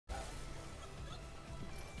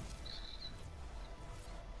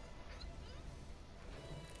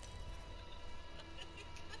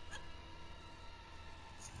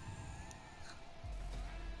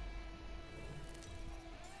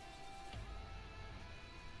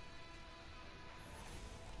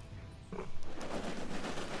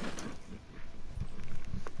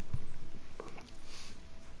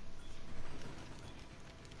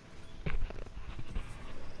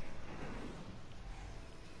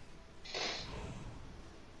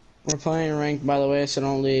We're playing ranked, by the way, so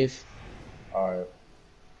don't leave. Alright.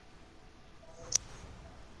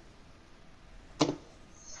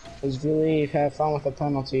 Because if you leave, have fun with the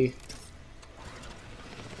penalty.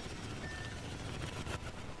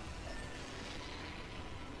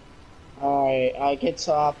 Alright, I get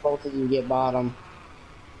top, both of you get bottom.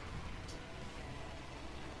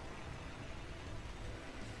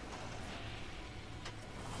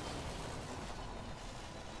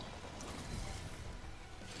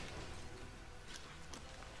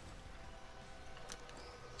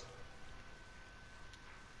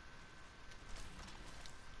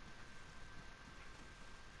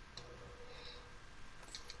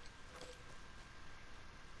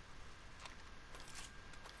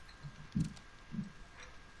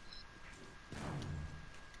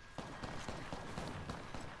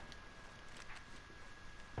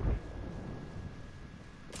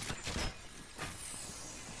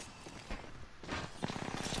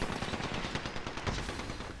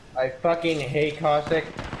 I fucking hate Caustic.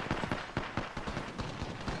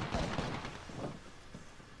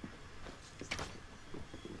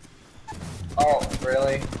 Oh,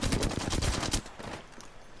 really?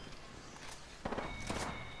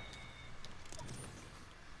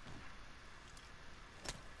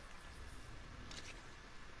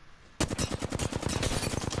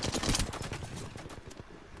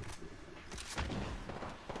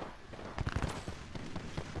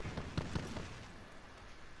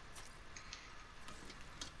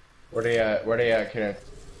 Where they at? Where they at, Kenneth?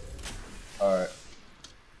 Alright.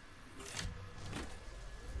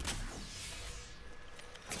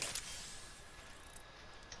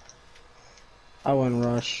 I wouldn't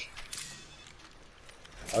rush.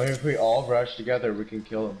 I mean, if we all rush together, we can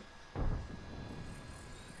kill him.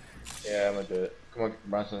 Yeah, I'm gonna do it. Come on,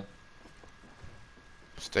 Bronson.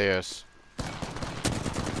 Stairs.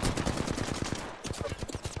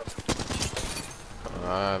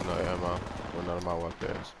 I have no ammo. Well, none of my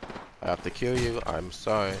weapons. I have to kill you. I'm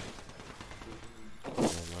sorry.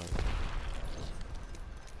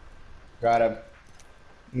 Got him.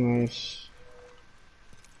 Nice.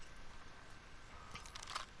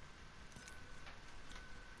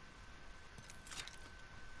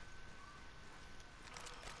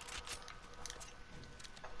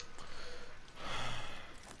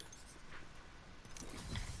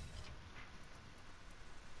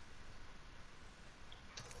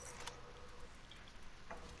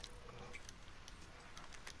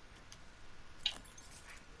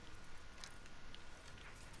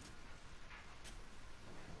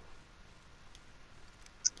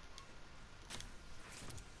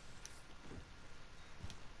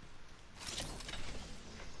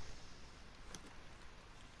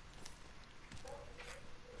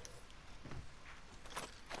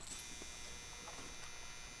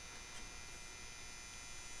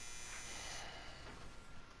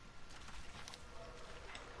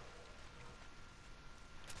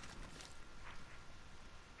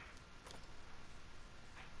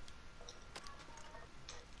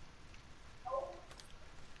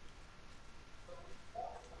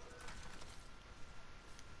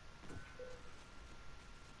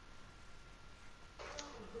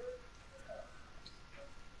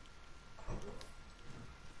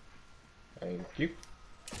 Thank you.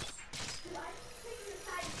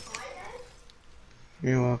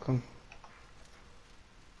 You're welcome.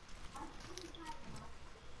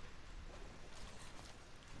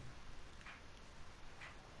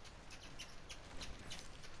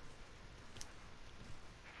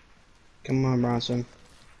 Come on, Bronson.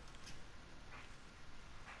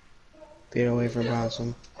 Get away from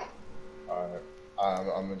Bronson. Alright.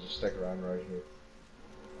 I'm gonna just stick around right here.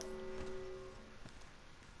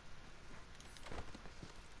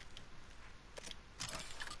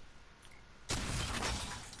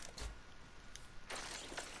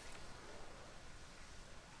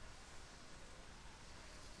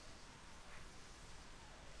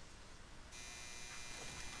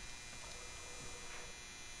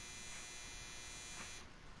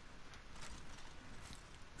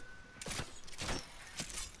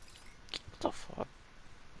 What the fuck?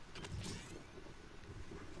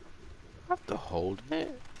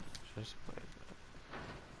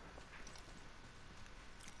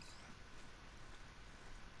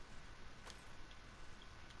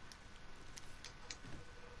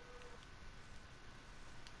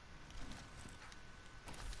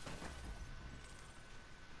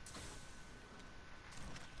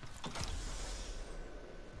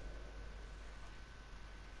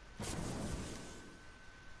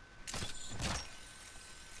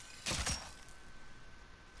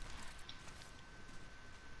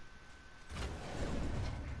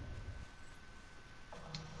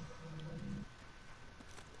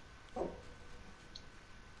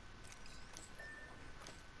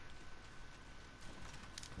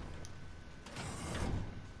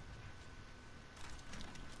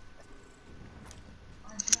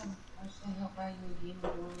 you a game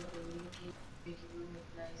of World with a new game, make your room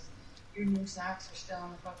look nice. Your new socks are still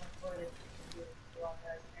on the fucking floor. That you can do all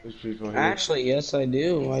that. There's people here. Actually, yes, I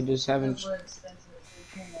do. I just haven't. Those were expensive.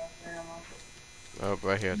 They came out there. I'm like, Oh,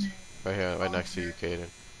 right here, right next to you, Kaden.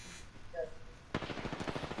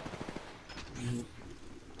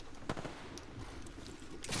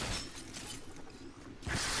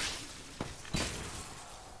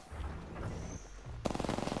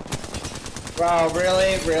 Wow,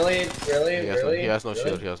 really? Really? Really? He has no really?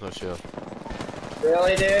 shield. He has no shield.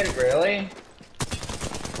 Really, dude? Really?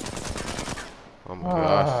 Oh my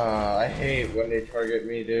gosh. I hate when they target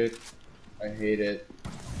me, dude. I hate it.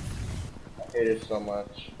 I hate it so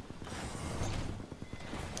much.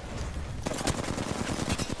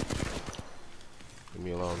 Leave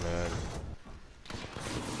me alone, man.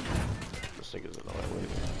 This nigga's in the way.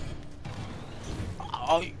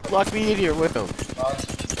 Oh, you locked me in here with him.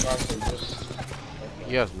 Johnson, just...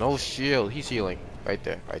 He has no shield. He's healing. Right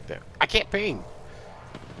there, right there. I can't ping.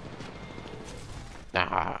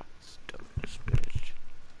 Nah. This bitch.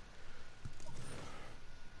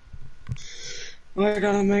 I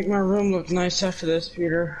gotta make my room look nice after this,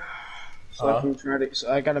 Peter. So I can try to.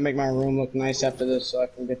 So I gotta make my room look nice after this, so I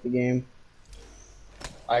can get the game.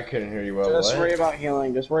 I couldn't hear you well. Just what? worry about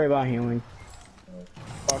healing. Just worry about healing.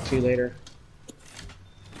 Talk to you later.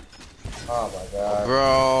 Oh my god.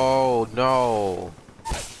 Bro, no.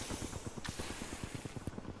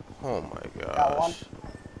 Oh my Got one. gosh.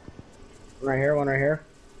 One right here. One right here.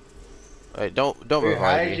 Hey, don't Dude, how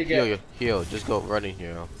revive did me. you get- Heal. Just go running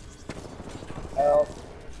here. Help.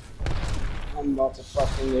 I'm about to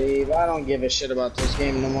fucking leave. I don't give a shit about this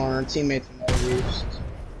game no more. Our teammates are no use.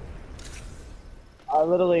 I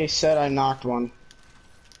literally said I knocked one.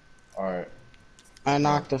 Alright. I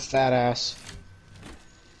knocked a fat ass.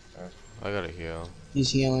 I gotta heal.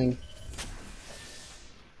 He's healing.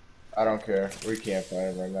 I don't care. We can't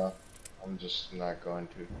fight him right now. I'm just not going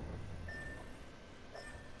to.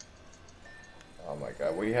 Oh my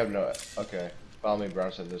god. We have no... Okay. Follow me,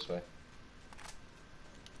 Bronson, this way.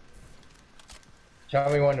 Tell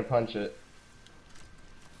me when to punch it.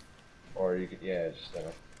 Or you could... Yeah, just...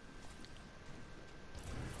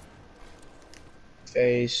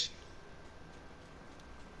 Phase.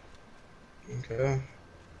 Okay. You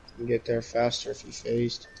can get there faster if you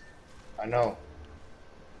phased. I know.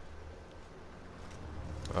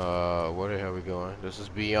 Where the hell are we going? This is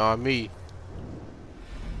beyond me.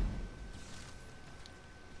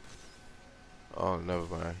 Oh, never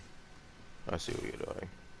mind. I see what you're doing.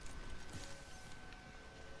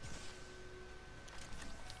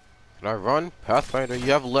 Can I run? Pathfinder,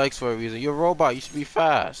 you have legs for a reason. You're a robot. You should be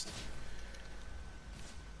fast.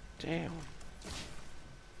 Damn.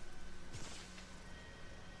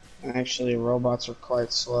 Actually, robots are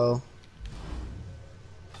quite slow.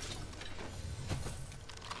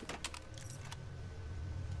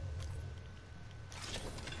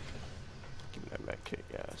 Give me that med kit,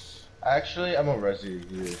 yes. Actually, I'm a resi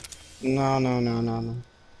here. No.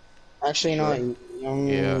 Actually, Sure. no.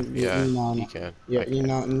 Yeah, No. he can. Yeah, I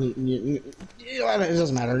can. It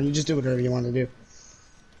doesn't matter. You just do whatever you want to do.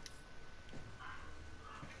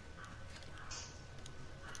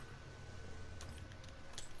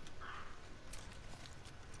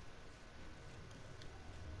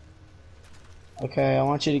 Okay, I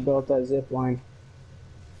want you to go up that zip line.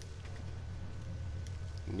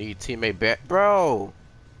 Need teammate ban, bro.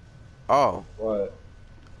 Oh, What?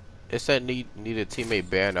 it said need a teammate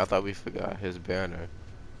banner. I thought we forgot his banner.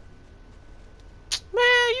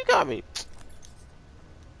 Man, you got me.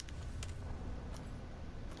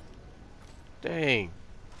 Dang.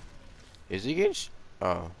 Is he getting?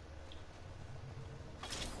 Oh.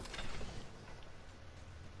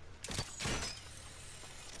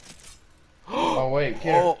 Oh wait,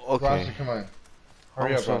 Kid. Oh, okay. Bronson, come on.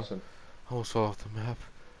 Hurry up, Also- Bronson. Almost fell off the map.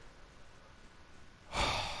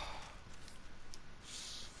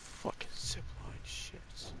 Fucking zipline shit.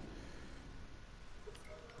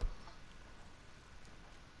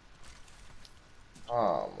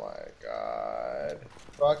 Oh my god.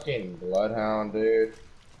 Fucking Bloodhound, dude.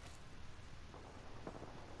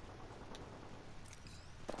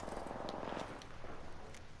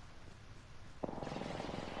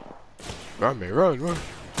 Run, man, run. What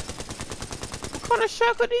kind of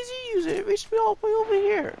shotgun is he using? It reached me all the way over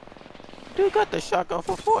here. Dude got the shotgun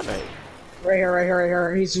for Fortnite. Right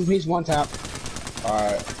here. He's one tap.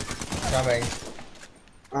 Alright. Coming.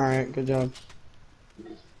 All right, good job.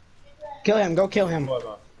 Kill him. Go kill him.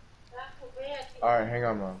 Alright, hang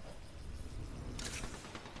on, Mom.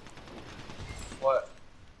 What?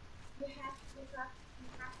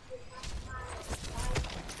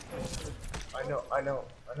 I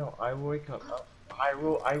I will wake up. I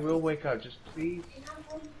will wake up. Just please.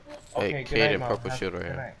 Hey, Okay, good Kate night, and Mom. purple Have- shit right good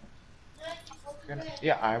here. night. Good night.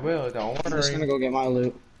 Yeah, I will. Don't I'm just gonna worry. go get my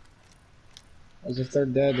loot. As if they're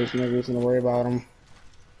dead, there's no reason to worry about them.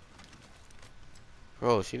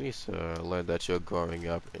 Bro, she needs to learn that you're growing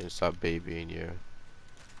up and stop babying you.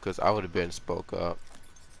 Cause I would have been spoke up.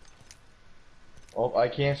 Oh, I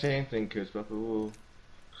can't say anything because Papa will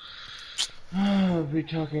be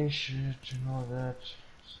talking shit and all that.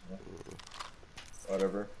 So,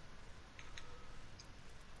 whatever.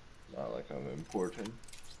 Not like I'm important.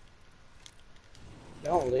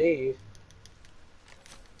 Don't leave.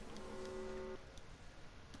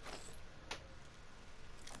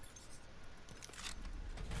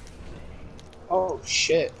 Oh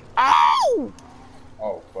shit. Ow!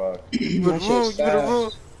 Oh fuck. You That better shit's run, you better run.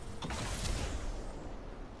 fast.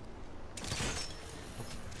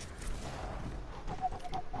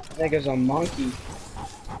 Nigga's a monkey.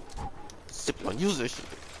 Sip on user shit.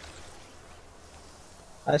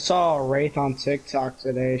 I saw a Wraith on TikTok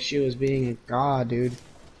today. She was being a god, dude.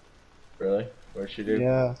 Really? What'd she do?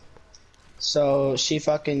 Yeah. So she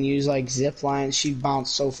fucking used like zip lines. She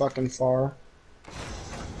bounced so fucking far.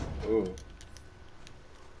 Ooh.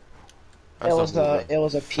 That's It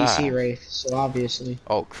was a PC fast. Wraith, so obviously.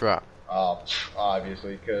 Oh crap. Oh,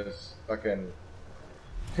 obviously, because fucking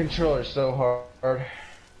controller's so hard.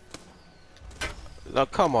 Now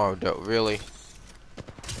come on, though, really?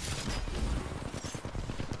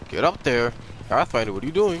 Get up there. Pathfinder, what are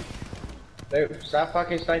you doing? Dude, stop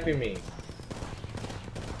fucking sniping me.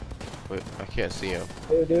 Wait, I can't see him.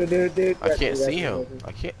 Dude. I can't see him.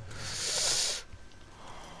 I can't.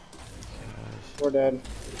 We're dead.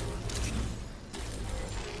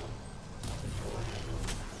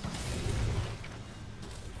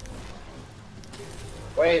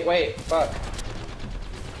 Wait, fuck.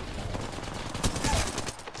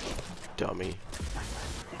 Dummy.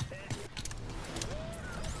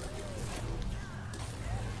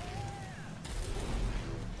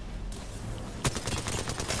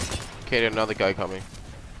 Okay, there's another guy coming.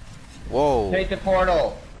 Whoa. Take the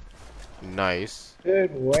portal. Nice.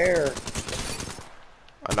 Dude, where?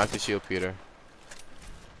 I knocked the shield, Peter.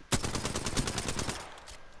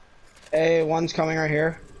 Hey, one's coming right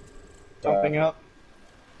here. Jumping up.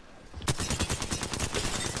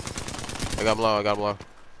 I got him low, I got him low.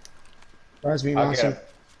 Res me, I'll get Monster. him.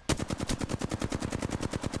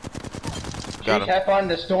 Got Jeez, him. have fun in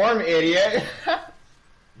the storm, idiot.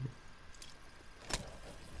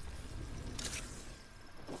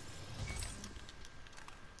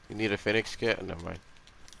 You need a Phoenix kit? Never mind.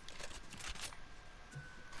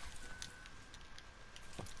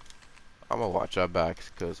 I'm gonna watch our backs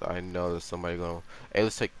because I know there's somebody gonna. Hey,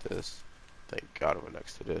 let's take this. Thank God we're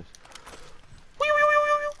next to this.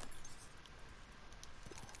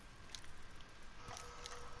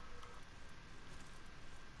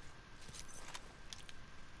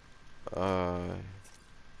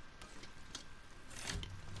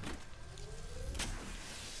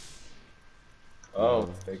 Oh,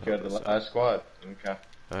 they killed the last squad. Okay.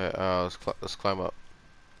 Alright, let's climb up.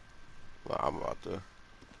 Well, I'm about to.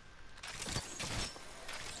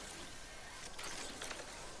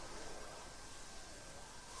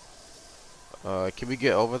 Can we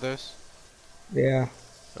get over this? Yeah.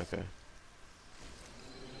 Okay.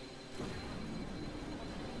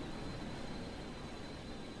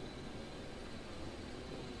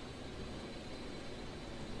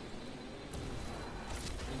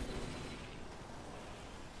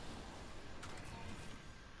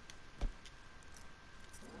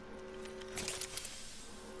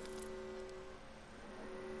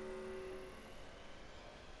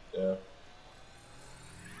 Yeah.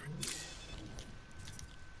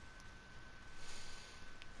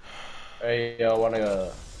 Hey, I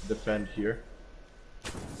wanna defend here.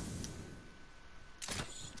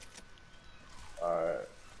 Alright.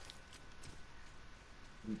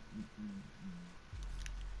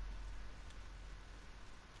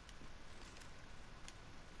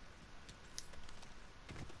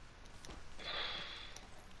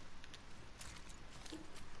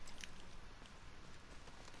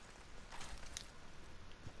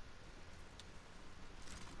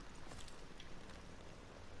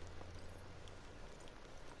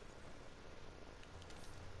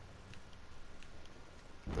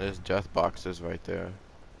 There's death boxes right there.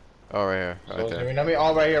 Oh, right here, So right it's gonna there. be me.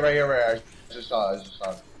 Oh, right here. I just saw.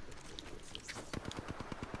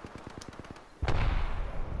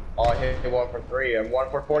 Oh, I hit 1 for 3. I'm 1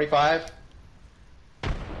 for 45.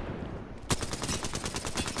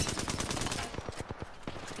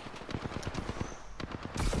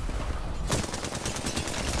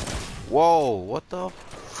 Whoa, what the?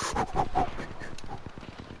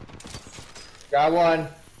 Got one.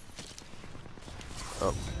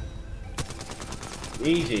 Oh.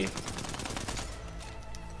 Easy.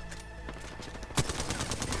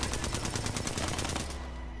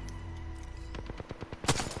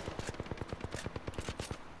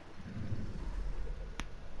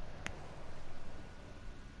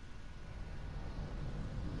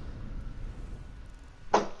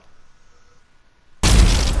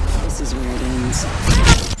 This is where it ends.